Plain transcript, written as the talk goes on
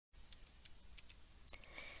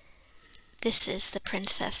This is The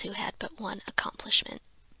Princess Who Had But One Accomplishment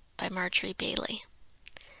by Margery Bailey.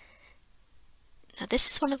 Now this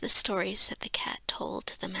is one of the stories that the cat told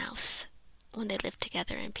to the mouse when they lived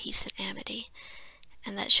together in peace and amity,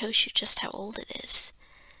 and that shows you just how old it is.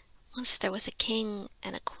 Once there was a king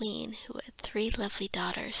and a queen who had 3 lovely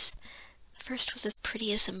daughters. The first was as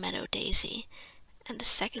pretty as a meadow daisy, and the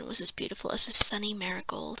second was as beautiful as a sunny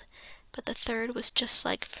marigold, but the third was just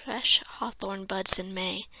like fresh hawthorn buds in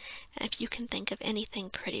May, and if you can think of anything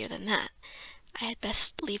prettier than that, I had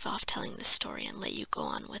best leave off telling the story and let you go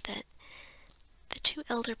on with it. The 2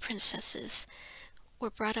 elder princesses were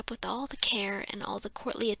brought up with all the care and all the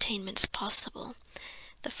courtly attainments possible.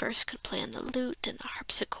 The first could play on the lute and the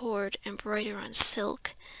harpsichord, embroider on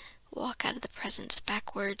silk, walk out of the presence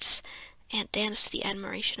backwards, and dance to the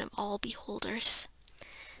admiration of all beholders.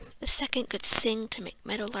 The second could sing to make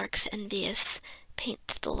meadowlarks envious, paint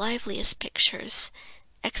the liveliest pictures,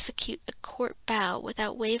 execute a court bow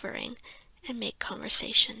without wavering, and make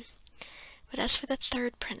conversation. But as for the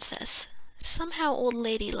third princess, somehow old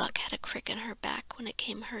Lady Luck had a crick in her back when it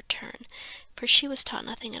came her turn, for she was taught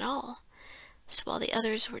nothing at all. So while the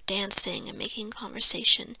others were dancing and making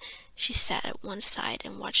conversation, she sat at one side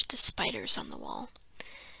and watched the spiders on the wall.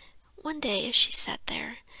 One day, as she sat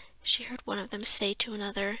there, she heard one of them say to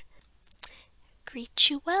another, "Greet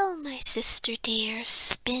you well, my sister dear,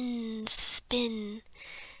 spin, spin."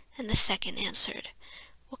 And the second answered,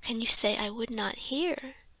 "What can you say I would not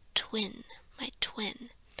hear, twin, my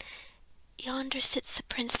twin? Yonder sits a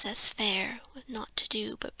princess fair, with naught to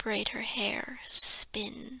do but braid her hair,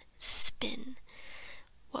 spin, spin."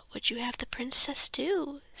 "What would you have the princess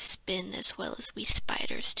do? Spin as well as we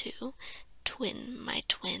spiders do, twin, my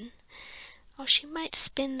twin." "Oh, she might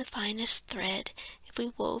spin the finest thread, if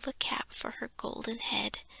we wove a cap for her golden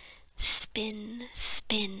head, spin,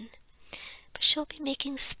 spin. But she'll be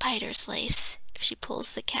making spider's lace, if she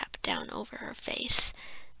pulls the cap down over her face,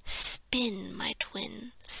 spin, my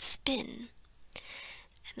twin, spin."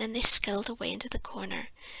 And then they scuttled away into the corner,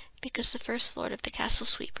 because the first lord of the castle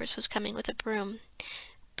sweepers was coming with a broom.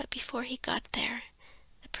 But before he got there,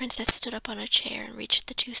 the princess stood up on a chair and reached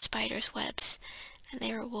the 2 spiders' webs, and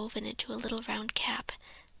they were woven into a little round cap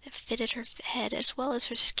that fitted her head as well as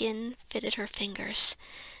her skin fitted her fingers.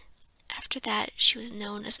 After that, she was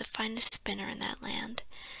known as the finest spinner in that land,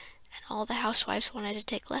 and all the housewives wanted to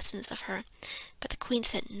take lessons of her, but the queen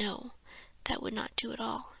said no, that would not do at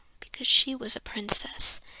all, because she was a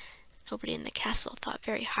princess. Nobody in the castle thought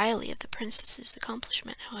very highly of the princess's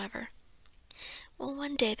accomplishment, however. Well,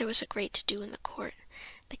 one day there was a great to-do in the court.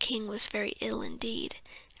 The king was very ill indeed,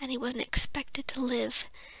 and he wasn't expected to live,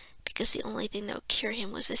 because the only thing that would cure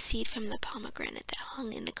him was a seed from the pomegranate that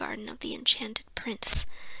hung in the garden of the enchanted prince,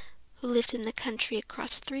 who lived in the country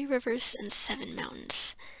across 3 rivers and 7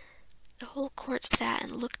 mountains. The whole court sat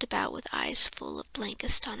and looked about with eyes full of blank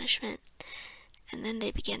astonishment, and then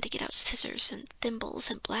they began to get out scissors and thimbles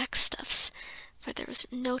and black stuffs, for there was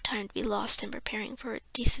no time to be lost in preparing for a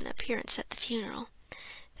decent appearance at the funeral.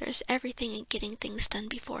 There is everything in getting things done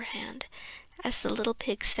beforehand, as the little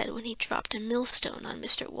pig said when he dropped a millstone on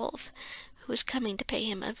Mr. Wolf, who was coming to pay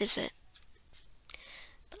him a visit.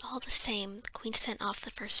 But all the same, the queen sent off the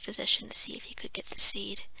first physician to see if he could get the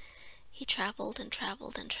seed. He traveled and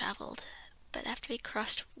traveled and traveled, but after he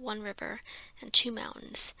crossed 1 river and 2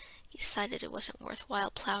 mountains, he decided it wasn't worthwhile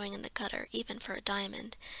plowing in the gutter even for a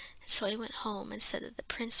diamond, and so he went home and said that the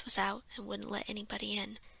prince was out and wouldn't let anybody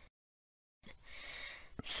in.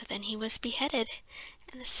 So then he was beheaded,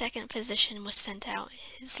 and the second physician was sent out.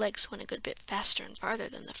 His legs went a good bit faster and farther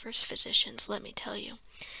than the first physician's, let me tell you.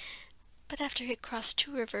 But after he had crossed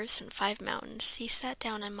 2 rivers and 5 mountains, he sat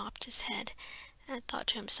down and mopped his head, and thought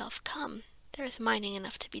to himself, "Come, there is mining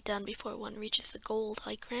enough to be done before one reaches the gold,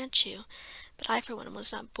 I grant you, but I for one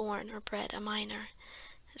was not born or bred a miner."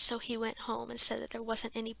 And so he went home and said that there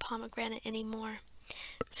wasn't any pomegranate any more.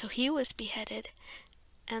 So he was beheaded,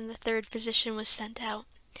 and the third physician was sent out.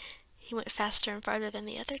 He went faster and farther than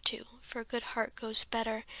the other 2, for a good heart goes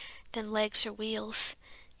better than legs or wheels.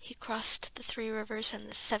 He crossed the 3 rivers and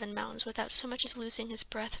the 7 mountains without so much as losing his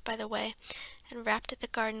breath by the way, and rapped at the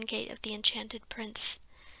garden gate of the enchanted prince.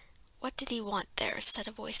 "What did he want there?" said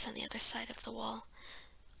a voice on the other side of the wall.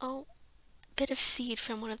 "Oh, a bit of seed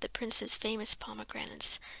from one of the prince's famous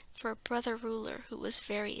pomegranates, for a brother ruler who was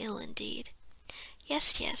very ill indeed."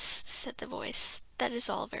 "Yes, yes," said the voice, "that is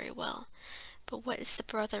all very well, but what is the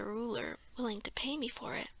brother ruler willing to pay me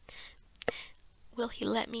for it? Will he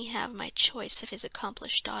let me have my choice of his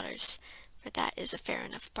accomplished daughters? For that is a fair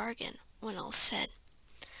enough bargain, when all's said."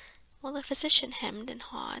 Well, the physician hemmed and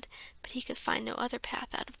hawed, but he could find no other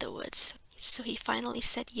path out of the woods, so he finally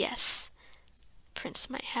said yes.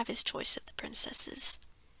 prince might have his choice of the princesses.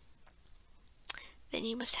 "Then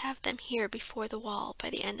you must have them here before the wall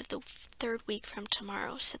by the end of the 3rd week from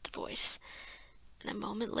tomorrow," said the voice. And a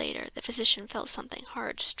moment later the physician felt something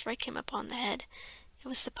hard strike him upon the head. It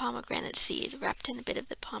was the pomegranate seed, wrapped in a bit of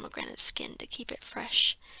the pomegranate skin to keep it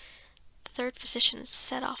fresh. The 3rd physician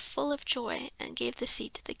set off full of joy, and gave the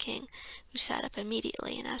seed to the king, who sat up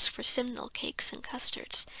immediately and asked for simnel cakes and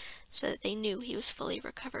custards, so that they knew he was fully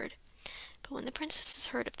recovered. But when the princesses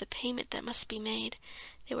heard of the payment that must be made,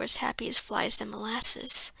 they were as happy as flies in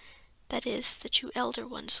molasses. That is, the 2 elder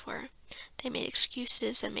ones were. They made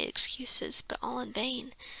excuses and made excuses, but all in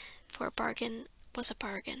vain, for a bargain was a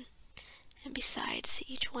bargain. And besides,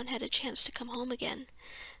 each one had a chance to come home again.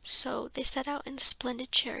 So they set out in a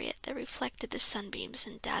splendid chariot that reflected the sunbeams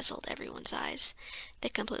and dazzled everyone's eyes. They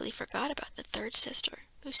completely forgot about the 3rd sister,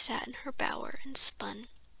 who sat in her bower and spun.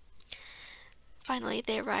 Finally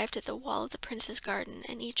they arrived at the wall of the prince's garden,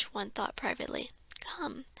 and each one thought privately,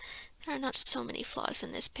 "Come, there are not so many flaws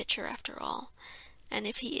in this picture after all, and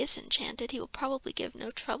if he is enchanted he will probably give no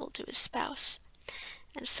trouble to his spouse."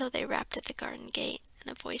 And so they rapped at the garden gate, and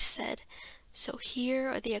a voice said, "So here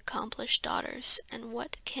are the accomplished daughters, and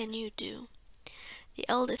what can you do?" The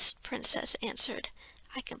eldest princess answered,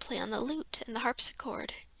 "I can play on the lute and the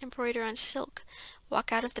harpsichord, embroider on silk,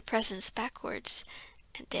 walk out of the presence backwards,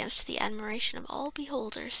 and dance to the admiration of all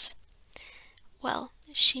beholders." Well,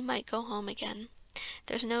 she might go home again.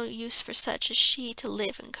 There's no use for such as she to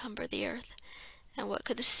live and cumber the earth. And what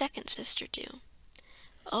could the 2nd sister do?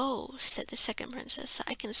 "Oh," said the 2nd princess,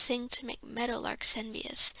 "I can sing to make meadowlarks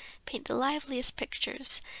envious, paint the liveliest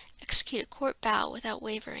pictures, execute a court bow without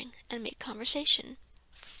wavering, and make conversation."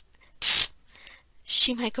 Pfft!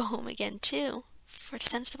 She might go home again too, for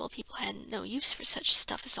sensible people had no use for such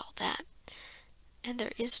stuff as all that. "And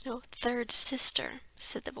there is no 3rd sister,"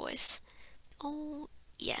 said the voice. "Oh,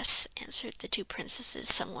 yes," answered the 2 princesses,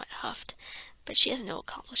 somewhat huffed, "but she has no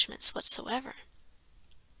accomplishments whatsoever."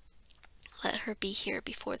 "Let her be here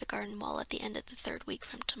before the garden wall at the end of the 3rd week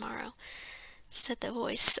from tomorrow," said the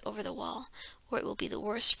voice over the wall, "or it will be the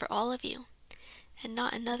worse for all of you." And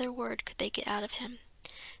not another word could they get out of him.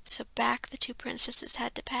 So back the 2 princesses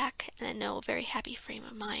had to pack, and in no very happy frame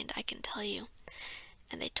of mind, I can tell you.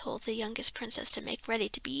 And they told the youngest princess to make ready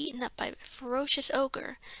to be eaten up by a ferocious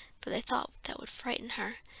ogre, for they thought that would frighten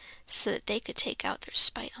her, so that they could take out their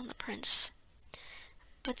spite on the prince.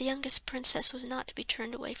 But the youngest princess was not to be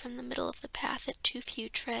turned away from the middle of the path at too few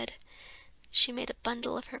tread. She made a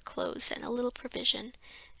bundle of her clothes and a little provision,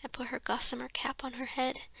 and put her gossamer cap on her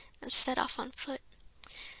head, and set off on foot.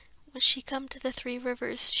 When she come to the 3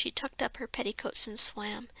 rivers, she tucked up her petticoats and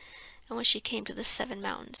swam, and when she came to the 7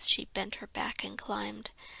 mountains, she bent her back and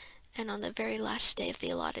climbed, and on the very last day of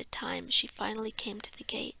the allotted time, she finally came to the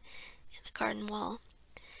gate in the garden wall.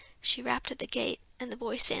 She rapped at the gate, and the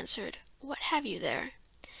voice answered, "What have you there?"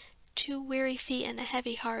 2 weary feet and a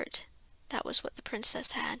heavy heart. That was what the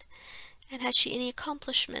princess had. And had she any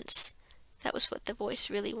accomplishments? That was what the voice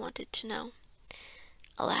really wanted to know.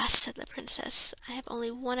 "Alas," said the princess, "I have only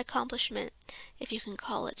one accomplishment, if you can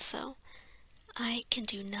call it so. I can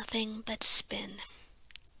do nothing but spin."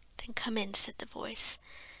 "Then come in," said the voice,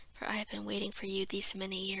 "for I have been waiting for you these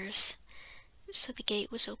many years." So the gate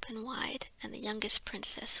was open wide, and the youngest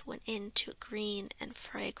princess went into a green and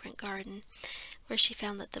fragrant garden, where she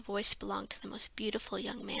found that the voice belonged to the most beautiful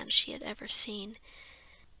young man she had ever seen.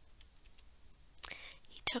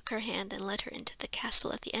 He took her hand and led her into the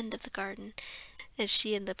castle at the end of the garden, and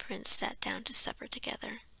she and the prince sat down to supper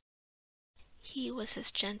together. He was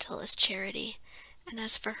as gentle as Charity, and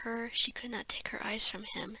as for her, she could not take her eyes from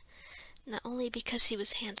him, not only because he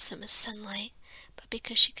was handsome as sunlight, but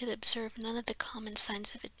because she could observe none of the common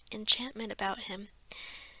signs of enchantment about him.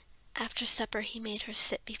 After supper he made her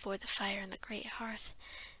sit before the fire on the great hearth,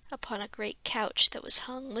 upon a great couch that was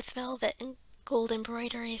hung with velvet and gold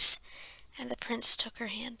embroideries, and the prince took her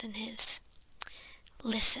hand in his.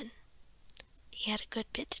 "Listen." He had a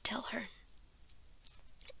good bit to tell her.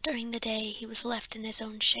 During the day he was left in his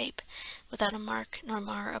own shape, without a mark nor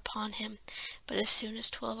mar upon him, but as soon as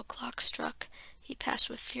 12 o'clock struck, he passed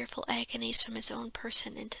with fearful agonies from his own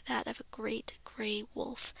person into that of a great grey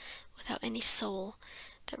wolf, without any soul,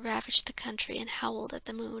 that ravaged the country and howled at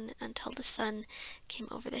the moon until the sun came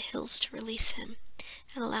over the hills to release him,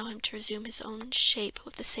 and allow him to resume his own shape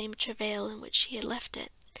with the same travail in which he had left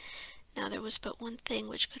it. Now there was but one thing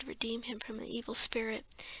which could redeem him from the evil spirit.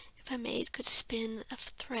 If a maid could spin a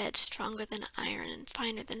thread stronger than iron and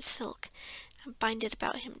finer than silk, and bind it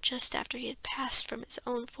about him just after he had passed from his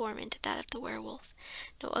own form into that of the werewolf,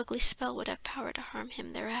 no ugly spell would have power to harm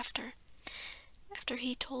him thereafter. After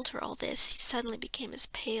he told her all this, he suddenly became as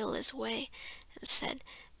pale as way, and said,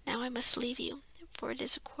 "Now I must leave you, for it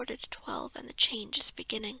is 11:45, and the change is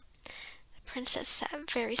beginning." The princess sat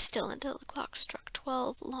very still until the clock struck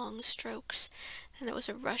 12 long strokes, and there was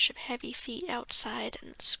a rush of heavy feet outside,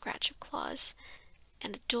 and a scratch of claws,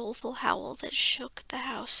 and a doleful howl that shook the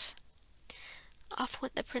house. Off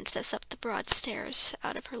went the princess up the broad stairs.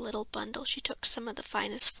 Out of her little bundle she took some of the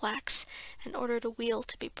finest flax, and ordered a wheel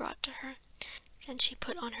to be brought to her. Then she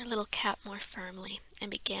put on her little cap more firmly, and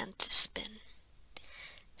began to spin.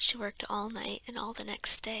 She worked all night and all the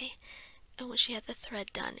next day, and when she had the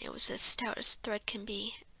thread done, it was as stout as thread can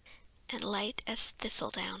be, and light as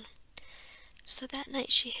thistledown. So that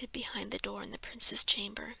night she hid behind the door in the prince's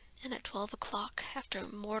chamber, and at 12 o'clock, after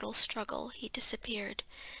a mortal struggle, he disappeared,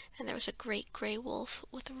 and there was a great grey wolf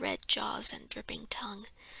with red jaws and dripping tongue.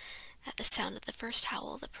 At the sound of the first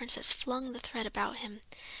howl, the princess flung the thread about him,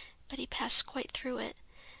 but he passed quite through it,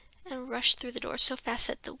 and rushed through the door so fast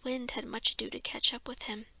that the wind had much ado to catch up with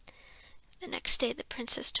him. The next day the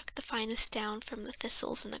princess took the finest down from the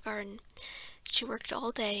thistles in the garden. She worked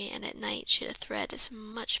all day, and at night she had a thread as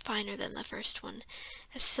much finer than the first one,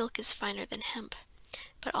 as silk is finer than hemp,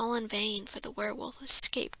 but all in vain, for the werewolf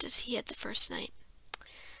escaped as he had the first night.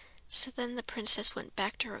 So then the princess went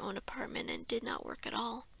back to her own apartment and did not work at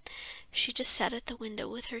all. She just sat at the window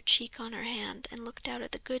with her cheek on her hand, and looked out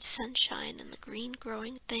at the good sunshine and the green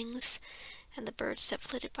growing things, and the birds that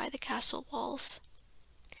flitted by the castle walls.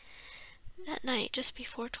 That night, just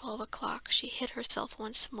before 12 o'clock, she hid herself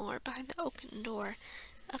once more behind the oaken door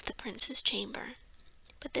of the prince's chamber.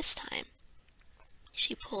 But this time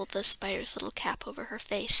she pulled the spider's little cap over her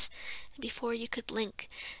face, and before you could blink,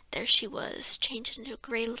 there she was, changed into a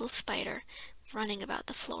grey little spider, running about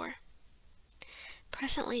the floor.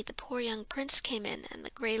 Presently the poor young prince came in, and the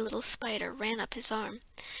grey little spider ran up his arm.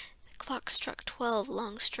 The clock struck 12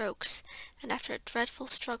 long strokes, and after a dreadful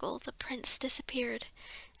struggle the prince disappeared,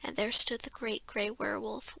 and there stood the great grey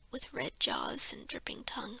werewolf with red jaws and dripping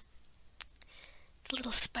tongue. The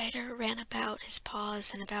little spider ran about his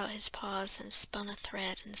paws and about his paws, and spun a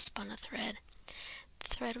thread and spun a thread. The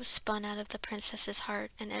thread was spun out of the princess's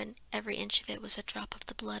heart, and every inch of it was a drop of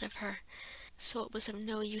the blood of her. So it was of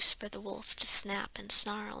no use for the wolf to snap and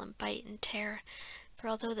snarl and bite and tear, for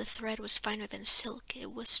although the thread was finer than silk,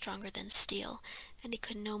 it was stronger than steel, and he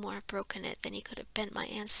could no more have broken it than he could have bent my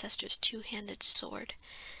ancestor's two-handed sword.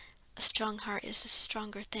 A strong heart is a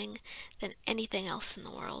stronger thing than anything else in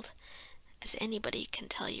the world, as anybody can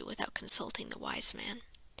tell you without consulting the wise man.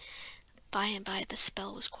 By and by the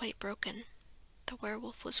spell was quite broken. The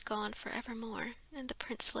werewolf was gone for evermore, and the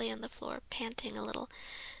prince lay on the floor panting a little,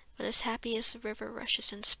 but as happy as the river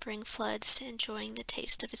rushes in spring floods, enjoying the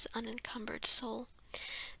taste of his unencumbered soul.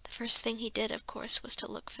 The first thing he did, of course, was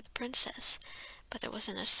to look for the princess, but there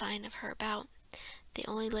wasn't a sign of her about. The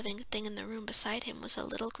only living thing in the room beside him was a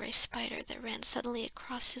little grey spider that ran suddenly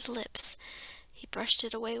across his lips. He brushed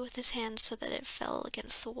it away with his hand so that it fell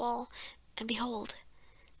against the wall, and behold,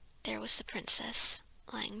 there was the princess,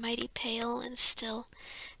 lying mighty pale and still,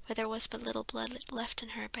 for there was but little blood left in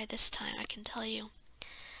her by this time, I can tell you.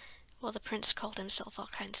 Well, the prince called himself all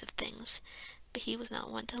kinds of things, but he was not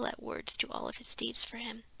one to let words do all of his deeds for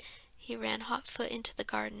him. He ran hot-foot into the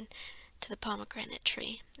garden, to the pomegranate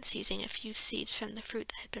tree, and seizing a few seeds from the fruit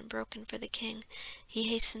that had been broken for the king, he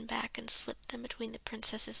hastened back and slipped them between the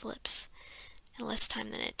princess's lips. In less time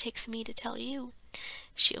than it takes me to tell you,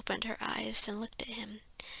 she opened her eyes and looked at him,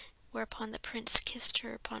 whereupon the prince kissed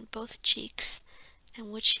her upon both cheeks.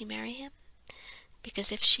 And would she marry him?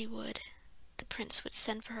 Because if she would, the prince would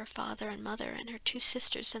send for her father and mother and her 2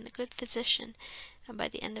 sisters and the good physician, and by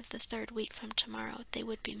the end of the 3rd week from tomorrow they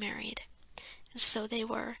would be married. And so they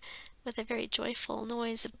were, with a very joyful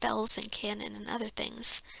noise of bells and cannon and other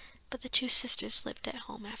things. But the 2 sisters lived at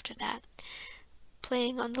home after that,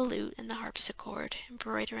 playing on the lute and the harpsichord,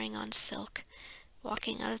 embroidering on silk,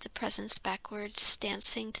 walking out of the presence backwards,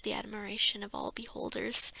 dancing to the admiration of all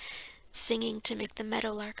beholders, singing to make the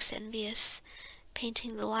meadowlarks envious,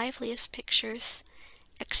 painting the liveliest pictures,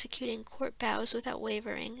 executing court bows without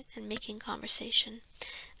wavering, and making conversation,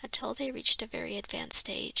 until they reached a very advanced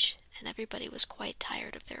age, and everybody was quite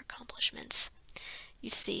tired of their accomplishments. You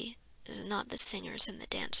see, it is not the singers and the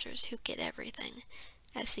dancers who get everything,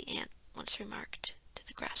 as the ant once remarked to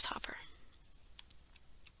the grasshopper.